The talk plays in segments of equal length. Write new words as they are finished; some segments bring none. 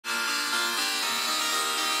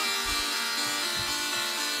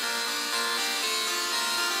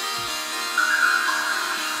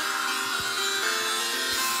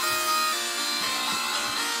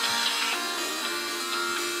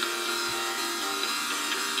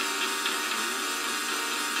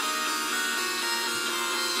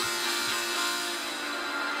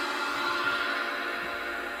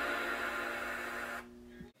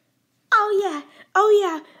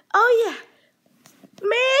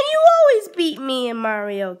me in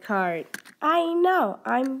Mario Kart. I know,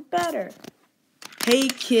 I'm better. Hey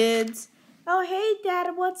kids. Oh hey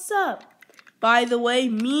Dad, what's up? By the way,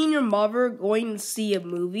 me and your mother are going to see a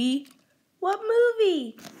movie. What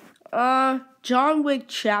movie? John Wick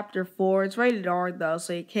Chapter 4. It's rated R though,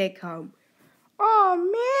 so you can't come. Oh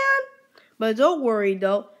man. But don't worry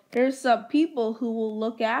though, there's some people who will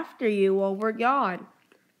look after you while we're gone.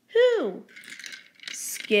 Who?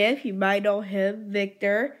 Skip, you might know him,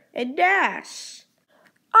 Victor, and Dash.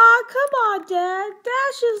 Aw, come on, Dad.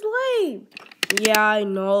 Dash is lame. Yeah, I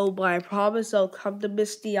know, but I promise I'll come to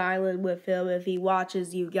Misty Island with him if he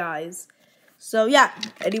watches you guys. So, yeah.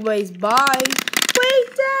 Anyways, bye. Wait,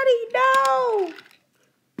 Daddy, no!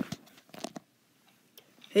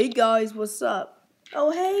 Hey, guys, what's up?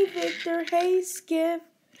 Oh, hey, Victor. Hey, Skip.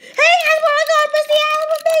 Hey, I want to go to Misty Island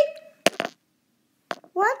with me!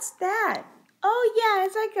 What's that? Oh, yeah,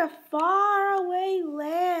 it's like a faraway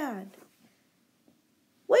land.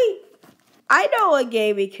 Wait, I know a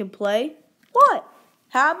game we can play. What?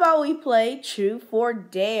 How about we play Truth or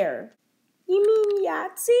Dare? You mean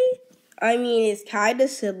Yahtzee? I mean, it's kind of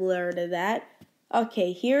similar to that.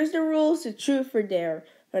 Okay, here's the rules to Truth or Dare.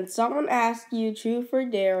 When someone asks you Truth or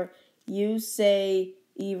Dare, you say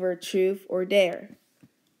either Truth or Dare.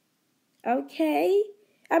 Okay.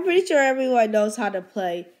 I'm pretty sure everyone knows how to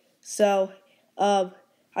play. So, I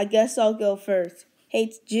guess I'll go first. Hey,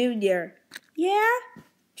 it's Junior. Yeah?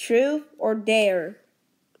 Truth or Dare?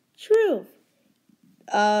 Truth.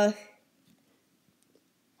 How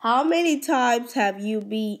many times have you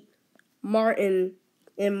beat Martin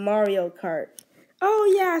in Mario Kart?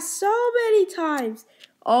 Oh yeah, so many times.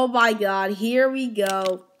 Oh my god, here we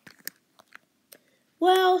go.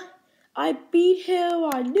 Well, I beat him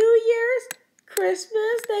on New Year's,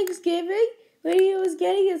 Christmas, Thanksgiving, when he was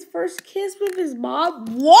getting his first kiss with his mom.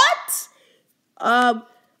 What?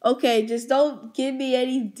 Okay, just don't give me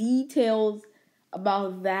any details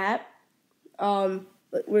about that.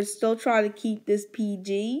 But we're still trying to keep this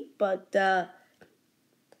PG, but,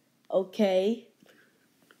 okay.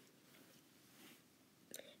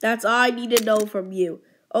 That's all I need to know from you.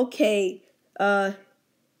 Okay,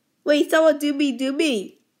 wait, someone do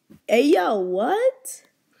me. Hey, yo, what?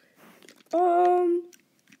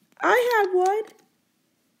 I have one.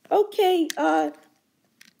 Okay,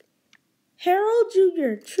 Harold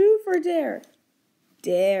Jr., Truth or Dare?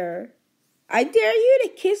 Dare. I dare you to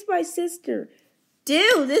kiss my sister.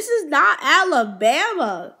 Dude, this is not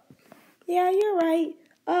Alabama. Yeah, you're right.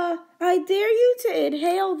 I dare you to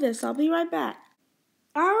inhale this. I'll be right back.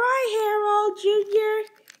 All right, Harold Jr.,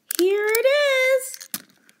 here it is.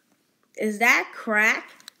 Is that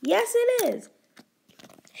crack? Yes, it is.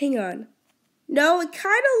 Hang on. No, it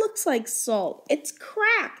kind of looks like salt. It's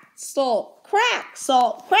crack, salt, crack,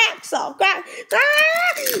 salt, crack, salt, crack.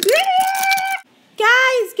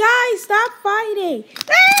 Guys, stop fighting.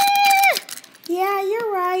 Yeah,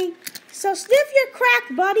 you're right. So sniff your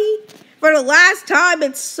crack, buddy. For the last time,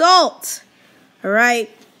 it's salt. All right.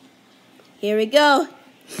 Here we go.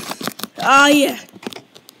 Oh, yeah.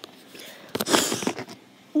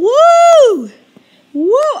 Woo!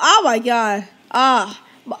 Woo! Oh, my God. Oh,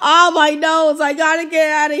 my nose. I gotta get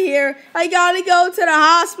out of here. I gotta go to the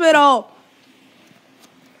hospital.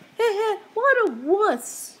 What a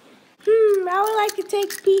wuss. I would like to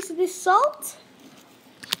take a piece of this salt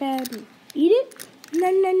and eat it.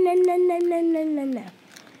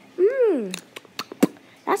 No.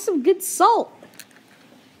 That's some good salt.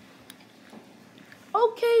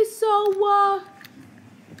 Okay, so,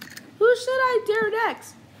 who should I dare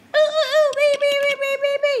next?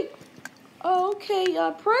 Me.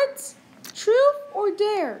 Okay, Prince, Truth or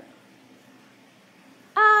Dare?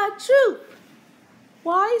 Truth.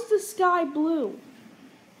 Why is the sky blue?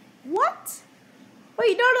 What?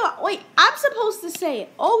 Wait, no, wait, I'm supposed to say it.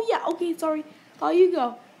 Oh, yeah, okay, sorry. Oh, you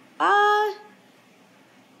go.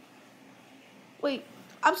 Wait,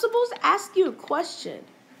 I'm supposed to ask you a question.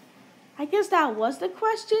 I guess that was the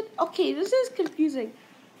question? Okay, this is confusing.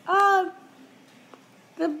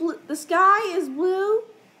 The sky is blue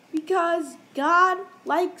because God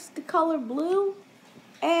likes the color blue,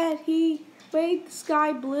 and He made the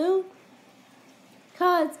sky blue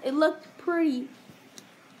because it looked pretty.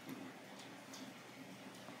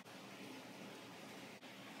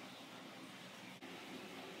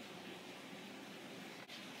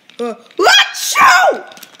 Achoo!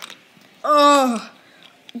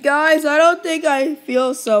 Guys, I don't think I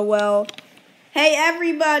feel so well. Hey,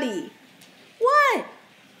 everybody. What?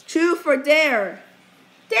 Truth or Dare?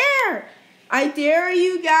 Dare! I dare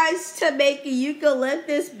you guys to make a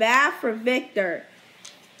eucalyptus bath for Victor.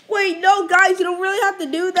 Wait, no, guys, you don't really have to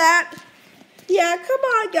do that. Yeah, come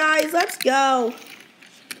on, guys. Let's go.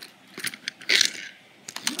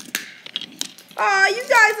 Aw, you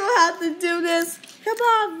guys don't have to do this. Come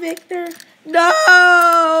on, Victor.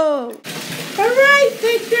 No! Alright,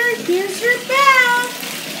 Victor, here's your bath.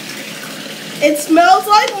 It smells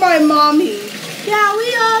like my mommy. Yeah,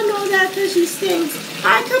 we all know that because she stinks.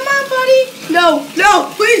 Alright, come on, buddy. No, no,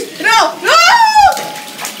 please, no, no!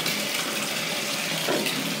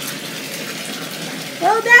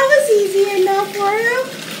 Well, that was easy enough for him.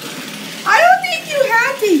 I don't think you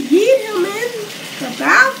had to yeet him in the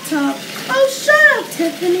bathtub. Oh, shut up,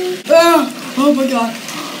 Tiffany. Oh my god.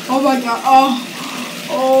 Oh my god.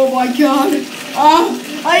 Oh my god.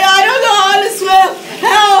 I don't know how to swim.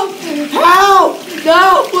 Help! Help!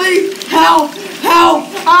 No, please. Help! Help!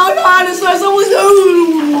 I don't know how to swim. Someone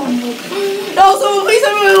no, someone please.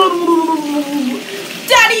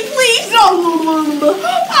 Daddy, please. No.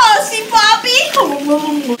 Oh, see, Poppy.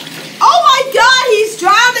 Oh my god, he's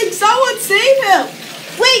drowning. Someone save him.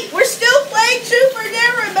 Wait, we're still playing Truth or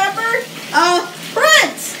Dare, remember?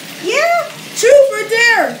 Prince! Yeah? Truth or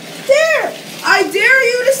Dare? Dare! I dare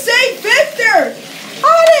you to save Victor!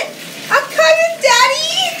 On it! I'm coming, Daddy!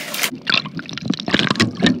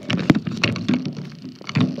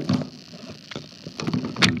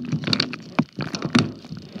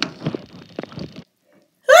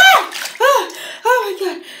 Oh my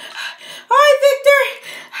god. Alright, Victor.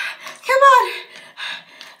 Come on.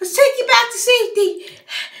 Let's take you back to safety.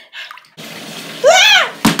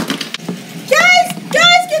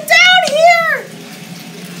 Guys, get down here!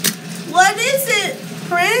 What is it,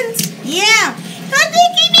 Prince? Yeah, I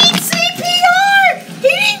think he needs CPR! He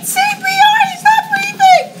needs CPR! He's not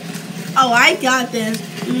breathing! Oh, I got this.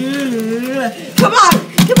 Come on!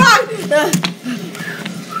 Come on!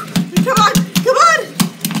 Come on!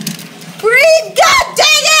 Breathe! God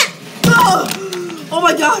dang it! Oh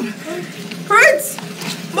my god! Prince!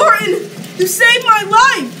 Martin! You saved my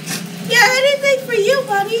life! Yeah, anything for you,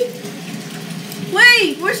 buddy.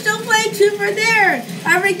 Wait, we're still playing Truth or Dare.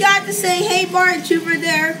 I forgot to say, hey, Martin, Truth or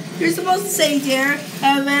Dare. You're supposed to say Dare,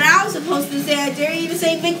 and then I was supposed to say, I dare you to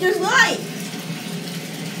save Victor's life.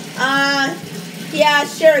 Yeah,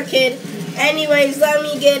 sure, kid. Anyways, let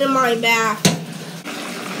me get in my bath.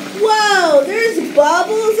 Whoa, there's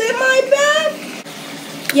bubbles in my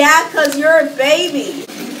bath? Yeah, because you're a baby.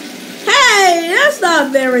 Hey, that's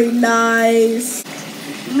not very nice.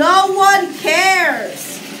 No one cares.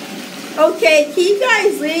 Okay, can you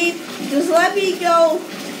guys leave? Just let me go,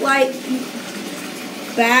 like,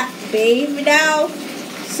 bathe now.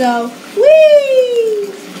 So,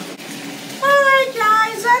 whee! Alright,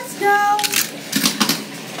 guys, let's go.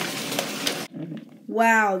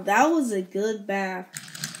 Wow, that was a good bath.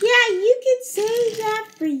 Yeah, you can say that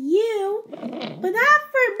for you, but not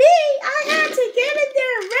for me. I had to get in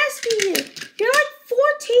there and rescue you. You're like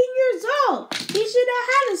 14 years old. You should know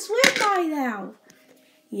how to swim by now.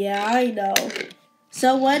 Yeah, I know.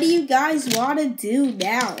 So what do you guys want to do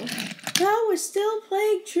now? Well, we're still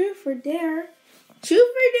playing Truth or Dare.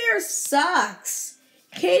 Truth or Dare sucks.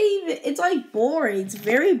 Can't even, it's like boring. It's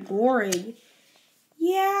very boring.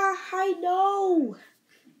 Yeah, I know.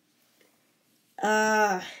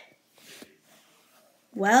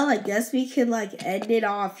 Well, I guess we could like end it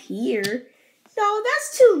off here. No,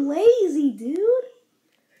 that's too lazy, dude.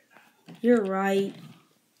 You're right.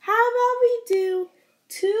 How about we do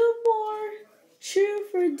 2 more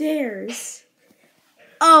Truth or Dares?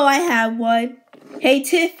 Oh, I have one. Hey,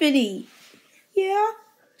 Tiffany. Yeah?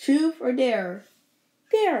 Truth or Dare?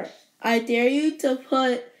 Dare. I dare you to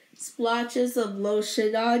put splotches of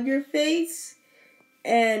lotion on your face.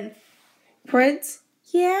 And Prince?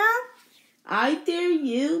 Yeah? I dare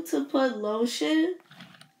you to put lotion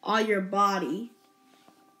on your body.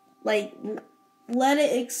 Like, let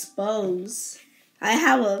it expose. I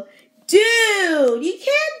have a... Dude, you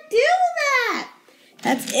can't do that.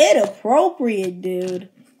 That's inappropriate, dude.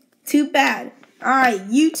 Too bad. Alright,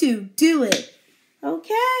 you two, do it.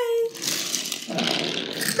 Okay.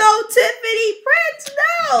 No, Tiffany, Prince,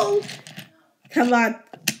 no. Come on,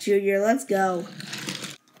 Junior, let's go.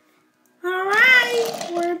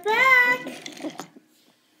 Alright, we're back.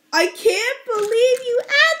 I can't believe you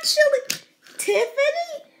actually...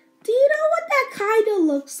 Tiffany, do you know what that kind of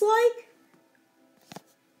looks like?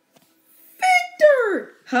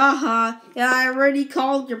 Victor! Haha, yeah, I already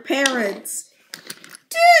called your parents.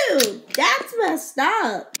 Dude, that's messed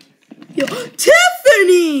up. Yo,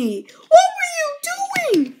 Tiffany! What were you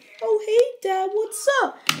doing? Oh, hey, Dad, what's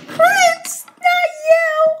up? Prince, not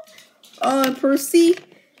you! Percy?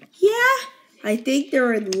 Yeah, I think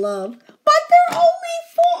they're in love. But they're only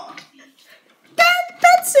 4.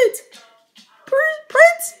 That's it.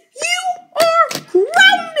 Prince, you are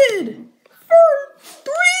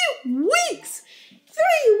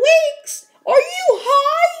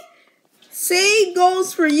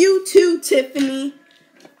goes for you too, Tiffany.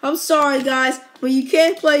 I'm sorry, guys, but you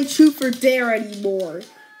can't play Truth or Dare anymore.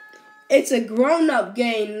 It's a grown-up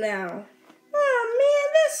game now. Oh,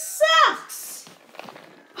 man, this sucks.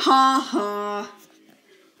 Ha ha.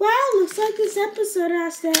 Well, looks like this episode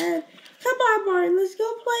has to end. Come on, Martin, let's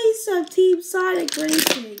go play some Team Sonic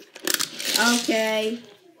Racing. Okay.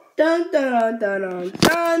 Dun dun dun dun dun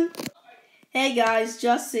dun. Hey guys,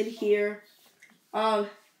 Justin here.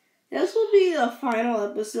 This will be the final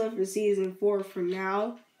episode for season 4 for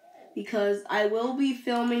now, because I will be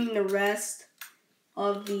filming the rest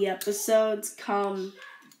of the episodes come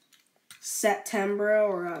September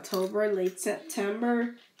or October, late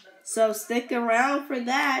September. So stick around for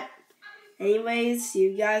that. Anyways, see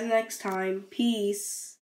you guys next time. Peace.